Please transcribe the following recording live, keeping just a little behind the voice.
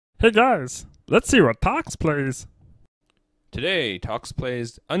Hey guys, let's see what Tox plays. Today, Tox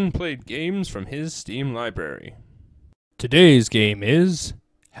plays unplayed games from his Steam library. Today's game is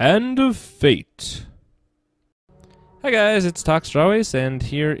Hand of Fate. Hi guys, it's Tox.Plays, and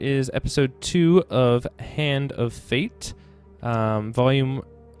here is episode 2 of Hand of Fate. Volume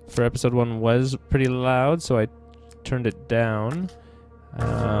for episode 1 was pretty loud, so I turned it down.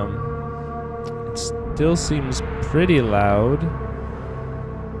 It still seems pretty loud,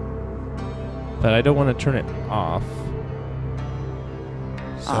 but I don't want to turn it off.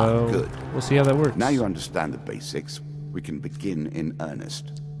 So good. We'll see how that works. Now you understand the basics, we can begin in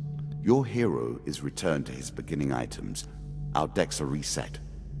earnest. Your hero is returned to his beginning items. Our decks are reset.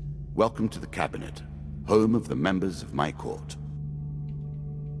 Welcome to the cabinet, home of the members of my court.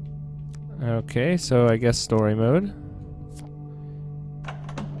 Okay, so I guess story mode.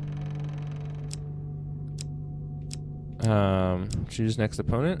 Choose next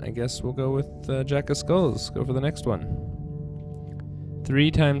opponent. I guess we'll go with Jack of Skulls. Go for the next one.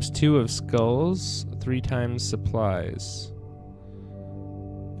 3 times 2 of skulls, 3 times supplies.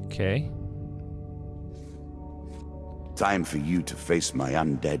 Okay. Time for you to face my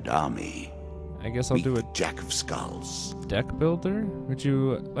undead army. I guess I'll do a Jack of Skulls. deck builder. Would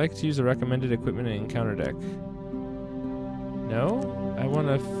you like to use a recommended equipment and encounter deck? No? I want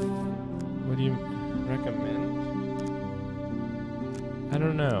to... What do you recommend? I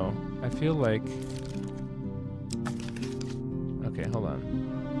don't know. I feel like... Okay, hold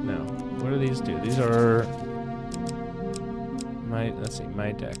on. No. What do these do? These are... Let's see,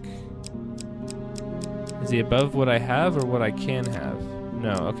 my deck. Is he above what I have or what I can have?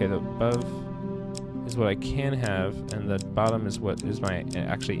 No, okay, the above is what I can have, and the bottom is what is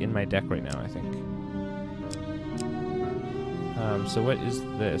actually in my deck right now, I think. So what is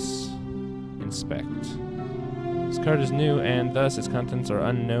this? Inspect. This card is new, and thus its contents are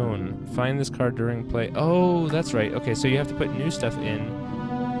unknown. Find this card during play. Oh, that's right. Okay, so you have to put new stuff in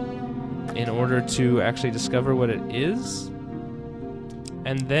order to actually discover what it is,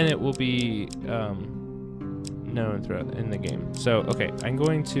 and then it will be known throughout in the game. So, okay, I'm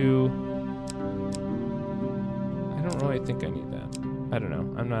going to... I don't really think I need that. I don't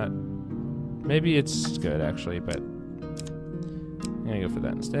know. I'm not... Maybe it's good, actually, but I'm going to go for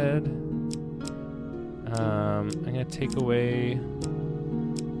that instead. I'm going to take away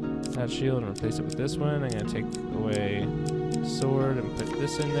that shield and replace it with this one. I'm going to take away sword and put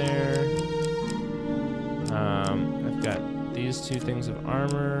this in there. I've got these 2 things of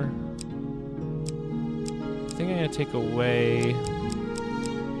armor. I think I'm going to take away...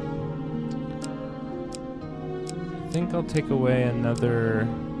 I think I'll take away another...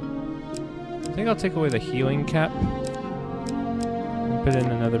 I think I'll take away the healing cap and put in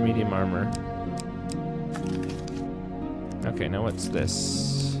another medium armor. Okay, now what's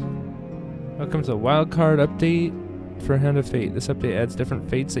this? Welcome to the wildcard update for Hand of Fate. This update adds different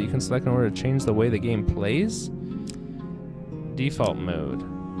fates that you can select in order to change the way the game plays. Default mode,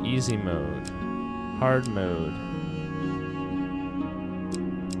 easy mode, hard mode,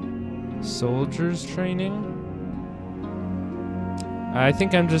 soldiers training. I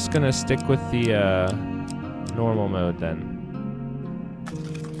think I'm just gonna stick with the normal mode then.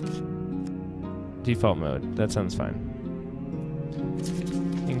 Default mode, that sounds fine.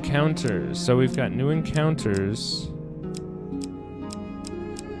 Encounters. So we've got new encounters.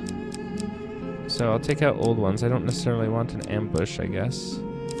 So I'll take out old ones. I don't necessarily want an ambush, I guess.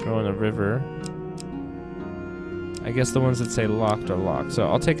 Throw in a river. I guess the ones that say locked are locked. So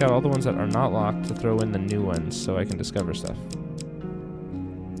I'll take out all the ones that are not locked to throw in the new ones so I can discover stuff.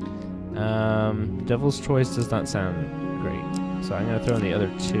 Devil's Choice does not sound great. So I'm going to throw in the other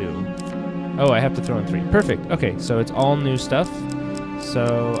 2. Oh, I have to throw in 3. Perfect. Okay, so it's all new stuff.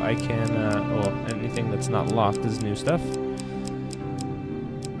 So I can, anything that's not locked is new stuff.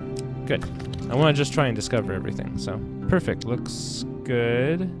 Good. I want to just try and discover everything, so. Perfect. Looks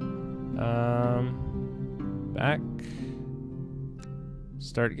good. Back.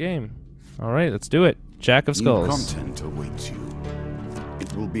 Start game. Alright, let's do it. Jack of Skulls. New content awaits you.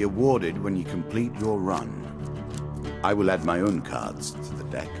 It will be awarded when you complete your run. I will add my own cards to the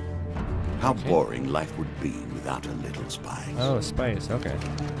deck. How boring life would be without a little spice. Oh, spice, okay.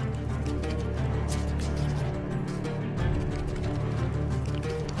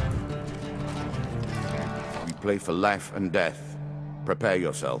 We play for life and death. Prepare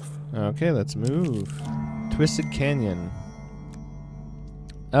yourself. Okay, let's move. Twisted Canyon.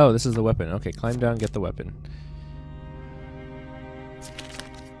 Oh, this is the weapon. Okay, climb down, get the weapon.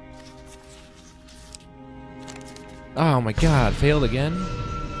 Oh my god, failed again?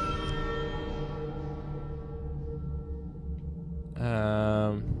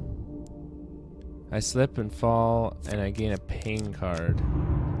 I slip and fall, and I gain a pain card.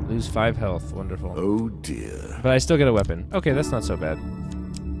 Lose 5 health. Wonderful. Oh dear. But I still get a weapon. Okay, that's not so bad.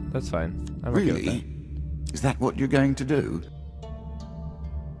 That's fine. I'm okay with Really? Is that what you're going to do?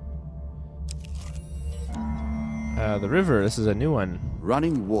 that. The river. This is a new one.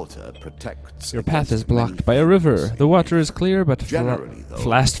 Running water protects. Your path is against many blocked by a river. things. The water is clear, but Generally, though,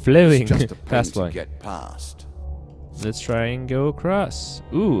 fast flowing. it's just a pain Fast to flowing. get past. Let's try and go across.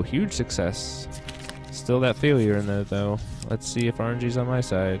 Ooh, huge success. Still that failure in there, though. Let's see if RNG's on my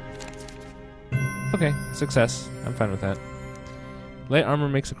side. Okay, success. I'm fine with that. Light armor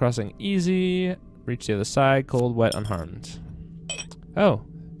makes the crossing easy. Reach the other side, cold, wet, unharmed. Oh.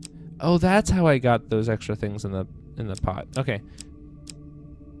 Oh, that's how I got those extra things in the pot. Okay.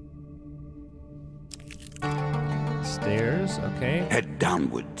 Stairs, okay. Head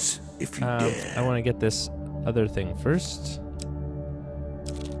downwards, if you dare. I want to get this other thing first.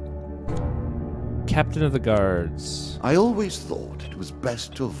 Captain of the Guards. I always thought it was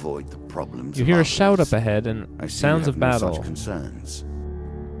best to avoid the problems. You of hear a others. shout up ahead and I see sounds you of have no battle. such concerns.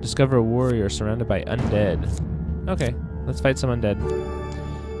 Discover a warrior surrounded by undead. Okay, let's fight some undead.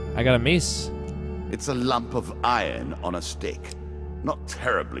 I got a mace. It's a lump of iron on a stick. Not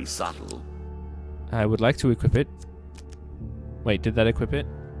terribly subtle. I would like to equip it. Wait, did that equip it?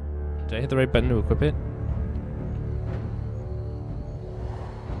 Did I hit the right button to equip it?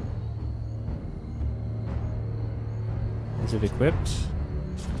 Is it equipped?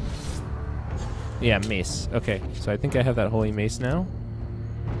 Yeah, mace. Okay, so I think I have that holy mace now.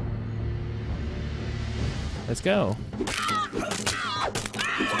 Let's go.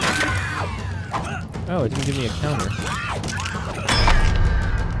 Oh, it didn't give me a counter.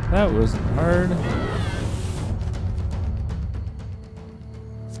 That wasn't hard.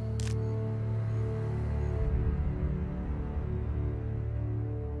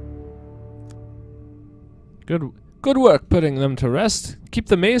 Good work putting them to rest. Keep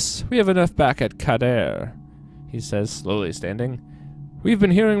the mace. We have enough back at Kader, he says, slowly standing. We've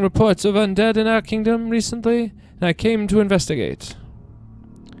been hearing reports of undead in our kingdom recently, and I came to investigate.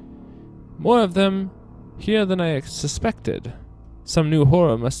 More of them here than I suspected. Some new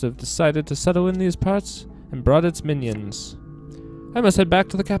horror must have decided to settle in these parts and brought its minions. I must head back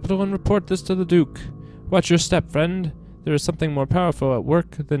to the capital and report this to the Duke. Watch your step, friend. There is something more powerful at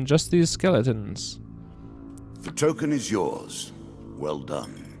work than just these skeletons. The token is yours. Well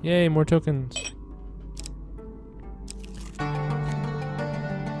done. Yay, more tokens.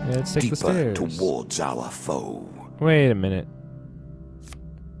 Let's take the Deeper stairs. towards our foe. Wait a minute.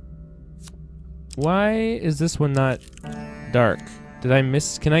 Why is this one not dark? Did I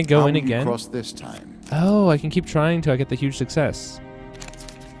miss? Can I go How in will you again? cross this time? Oh, I can keep trying till I get the huge success.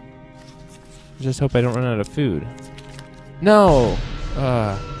 Just hope I don't run out of food. No!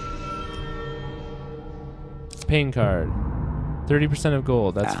 Pain card. 30% of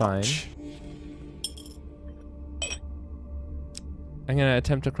gold, that's fine. Ouch. I'm gonna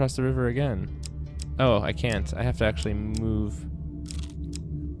attempt to cross the river again. Oh, I can't. I have to actually move.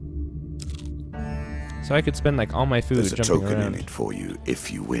 So I could spend like all my food There's a jumping token around. in it for you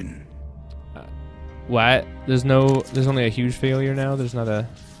if you win. What? There's only a huge failure now? There's not a...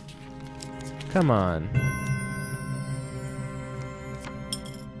 Come on.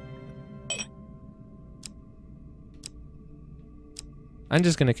 I'm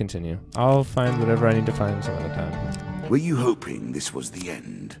just gonna continue. I'll find whatever I need to find some other time. Were you hoping this was the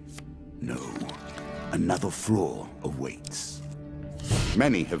end? No. Another floor awaits.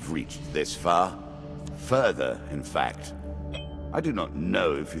 Many have reached this far. Further, in fact. I do not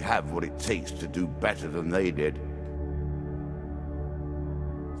know if you have what it takes to do better than they did.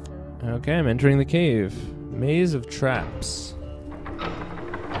 Okay, I'm entering the cave. Maze of traps.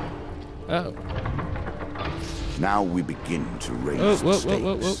 Oh. Now we begin to raise the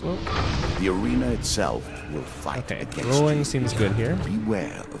stakes. The arena itself will fight Okay, against rolling you. seems good here.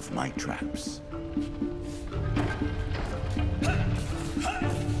 Beware of my traps.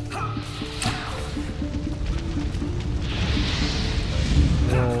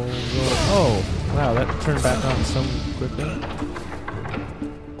 Roll. Oh, wow, that turned back on so quickly.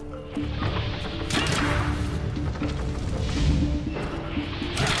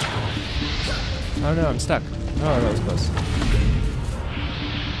 Oh no, I'm stuck. Oh, that was close.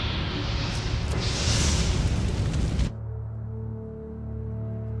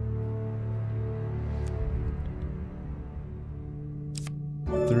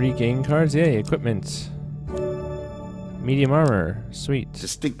 Three game cards? Yay, equipment. Medium armor. Sweet.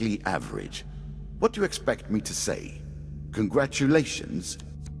 Distinctly average. What do you expect me to say? Congratulations.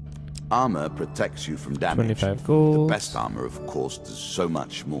 Armor protects you from damage. 25 gold. The best armor, of course, does so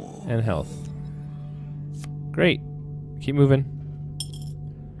much more. And health. Great. Keep moving.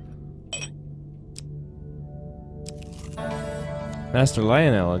 Master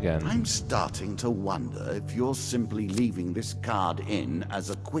Lionel again. I'm starting to wonder if you're simply leaving this card in as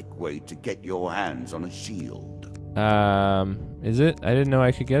a quick way to get your hands on a shield. Is it? I didn't know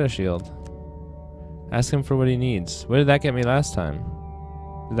I could get a shield. Ask him for what he needs. What did that get me last time?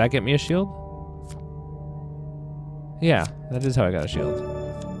 Did that get me a shield? Yeah, that is how I got a shield.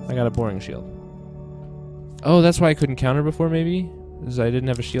 I got a boring shield. Oh, that's why I couldn't counter before, maybe? Because I didn't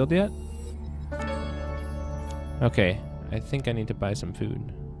have a shield yet? Okay, I think I need to buy some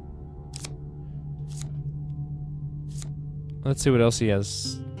food. Let's see what else he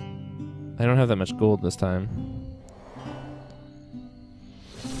has. I don't have that much gold this time.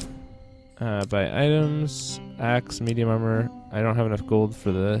 Buy items, axe, medium armor. I don't have enough gold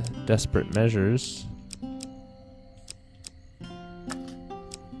for the desperate measures.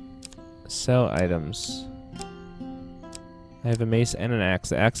 Sell items. I have a mace and an axe.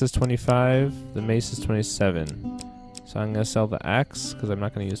 The axe is 25, the mace is 27. So I'm gonna sell the axe because I'm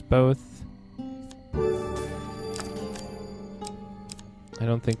not gonna use both. I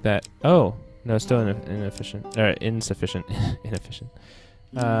don't think that. Oh no, still inefficient or insufficient. Inefficient.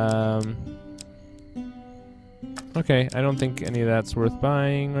 Okay, I don't think any of that's worth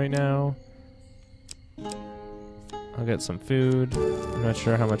buying right now. I'll get some food. I'm not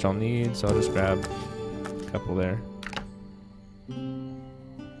sure how much I'll need, so I'll just grab a couple there.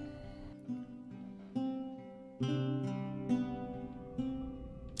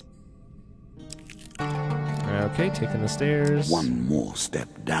 Okay, taking the stairs. One more step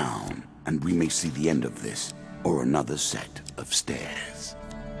down, and we may see the end of this, or another set of stairs.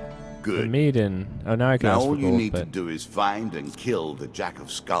 The Good. maiden. Oh, now I can Now ask for all you gold, need to but do is find and kill the Jack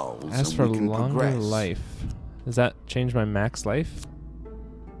of Skulls, ask and for we can longer progress. life. Does that change my max life?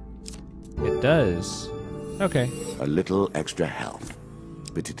 It does. Okay. A little extra health,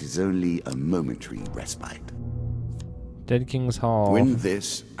 but it is only a momentary respite. Dead King's Hall. Win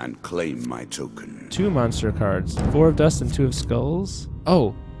this and claim my token. 2 monster cards. 4 of dust and 2 of skulls.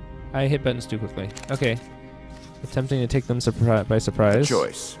 Oh, I hit buttons too quickly. Okay. Attempting to take them by surprise.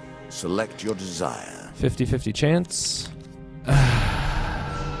 Choice. Select your desire. 50-50 chance.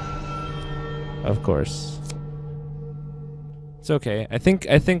 Of course. It's okay. I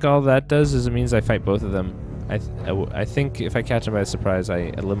think all that does is it means I fight both of them. I think if I catch them by surprise,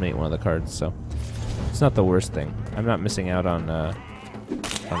 I eliminate one of the cards. So it's not the worst thing. I'm not missing out on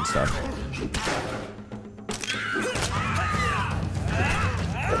stuff.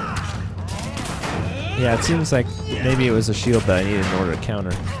 Yeah, it seems like maybe it was a shield that I needed in order to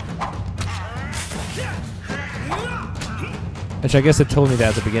counter. Which I guess it told me that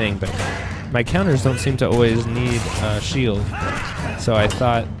at the beginning, but my counters don't seem to always need a shield. So I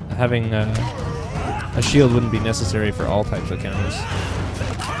thought having a shield wouldn't be necessary for all types of counters.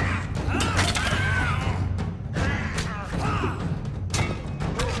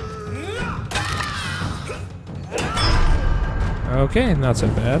 Okay, not so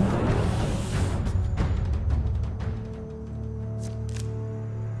bad.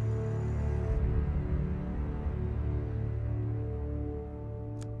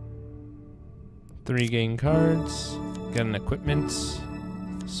 Three gain cards. Got an equipment.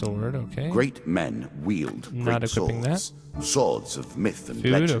 Sword, okay. Great men wield Not great equipping swords. Swords of myth and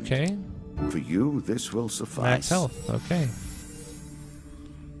Food, legend. okay. For you, this will suffice. Max health, okay.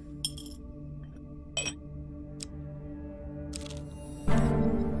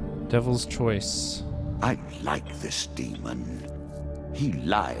 Devil's Choice. I like this demon. He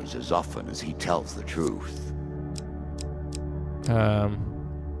lies as often as he tells the truth.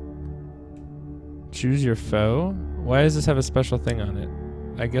 Choose your foe? Why does this have a special thing on it?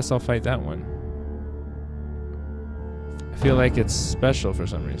 I guess I'll fight that one. I feel like it's special for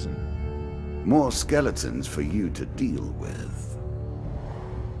some reason. More skeletons for you to deal with.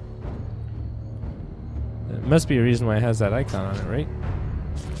 There must be a reason why it has that icon on it, right?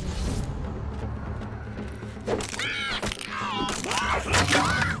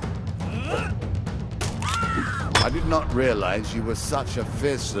 I did not realize you were such a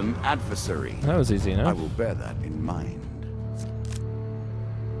fearsome adversary. That was easy enough. I will bear that in mind.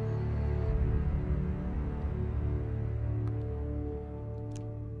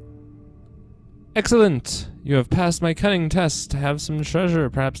 Excellent! You have passed my cunning test. Have some treasure.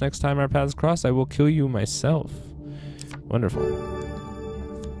 Perhaps next time our paths cross, I will kill you myself. Wonderful.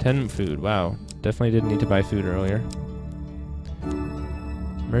 10 food. Wow. Definitely didn't need to buy food earlier.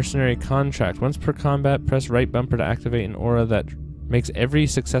 Mercenary contract. Once per combat, press right bumper to activate an aura that makes every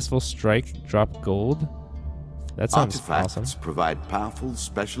successful strike drop gold. That sounds Artifacts awesome. provide powerful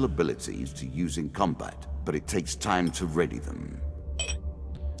special abilities to use in combat, but it takes time to ready them.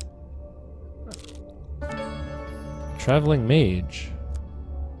 Traveling mage.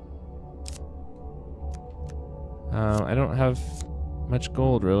 I don't have much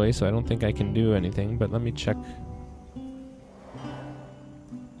gold really, so I don't think I can do anything, but let me check.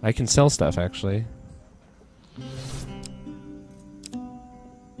 I can sell stuff actually.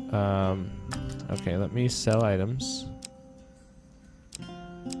 Okay, let me sell items.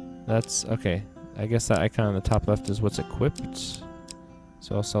 That's okay. I guess that icon on the top left is what's equipped.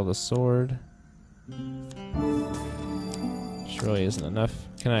 So I'll sell the sword. Which really isn't enough.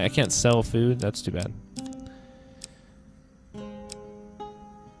 Can I can't sell food, that's too bad.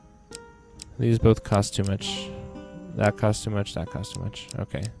 These both cost too much. That costs too much, that costs too much.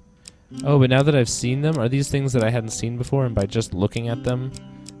 Okay. Oh, but now that I've seen them, are these things that I hadn't seen before, and by just looking at them,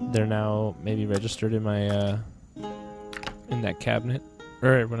 they're now maybe registered in my, in that cabinet?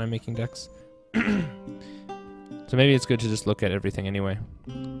 Or when I'm making decks. So maybe it's good to just look at everything anyway.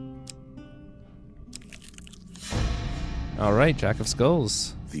 Alright, Jack of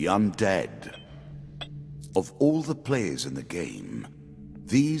Skulls. The undead. Of all the players in the game,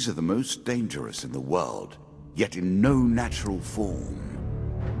 these are the most dangerous in the world, yet in no natural form.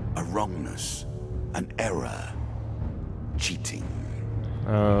 A wrongness, an error, cheating.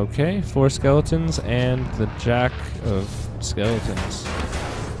 Okay, 4 skeletons and the Jack of Skeletons.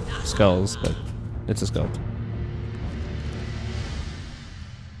 Skulls, but it's a skeleton.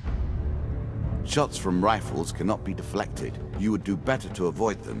 Shots from rifles cannot be deflected. You would do better to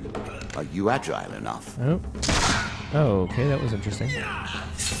avoid them. Are you agile enough? Oh. Oh, okay, that was interesting.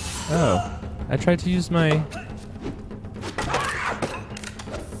 Oh, I tried to use my...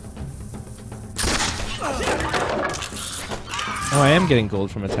 Oh, I am getting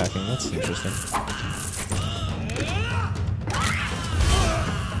gold from attacking. That's interesting.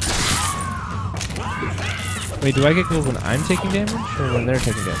 Wait, do I get gold when I'm taking damage? Or when they're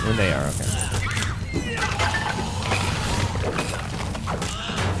taking damage? When they are, okay.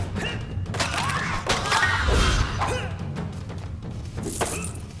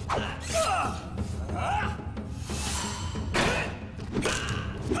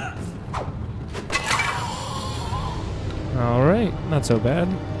 Alright, not so bad.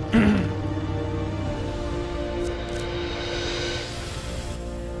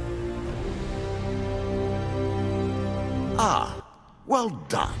 Ah, well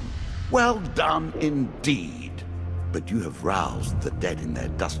done. Well done indeed. But you have roused the dead in their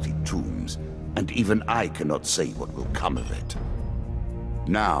dusty tombs, and even I cannot say what will come of it.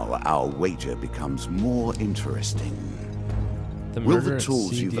 Now our wager becomes more interesting. The Will Murder the at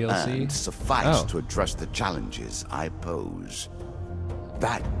tools Sea you've DLC? earned suffice Oh. to address the challenges I pose?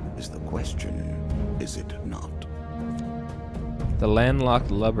 That is the question, is it not? The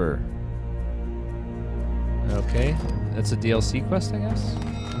Landlocked Lubber. Okay, that's a DLC quest, I guess.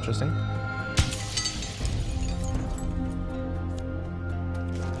 Interesting.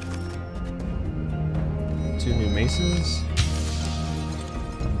 Two new maces.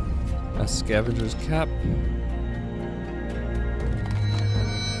 A scavenger's cap.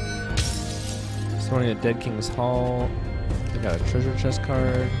 Storing a Dead King's Hall. I got a treasure chest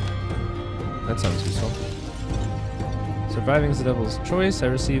card. That sounds useful. Surviving is the Devil's Choice. I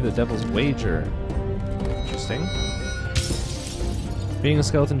received the Devil's Wager. Interesting. Being a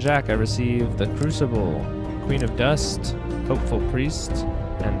Skeleton Jack, I received the Crucible, Queen of Dust, Hopeful Priest,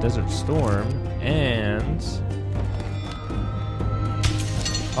 and Desert Storm, and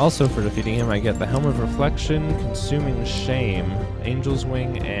also for defeating him, I get the Helm of Reflection, Consuming Shame, Angel's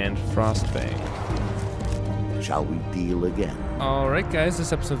Wing, and Frostfang. Shall we deal again? Alright guys,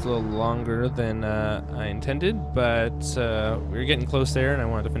 this episode's a little longer than I intended, but we're getting close there and I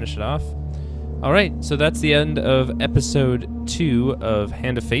wanted to finish it off. Alright, so that's the end of episode 2 of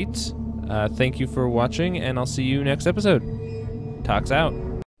Hand of Fate. Thank you for watching, and I'll see you next episode. Tox out.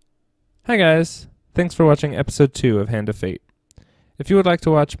 Hi guys, thanks for watching episode 2 of Hand of Fate. If you would like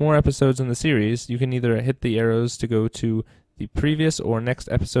to watch more episodes in the series, you can either hit the arrows to go to the previous or next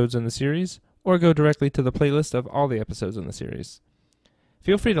episodes in the series, or go directly to the playlist of all the episodes in the series.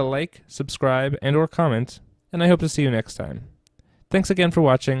 Feel free to like, subscribe, and or comment, and I hope to see you next time. Thanks again for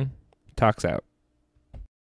watching. Tox out.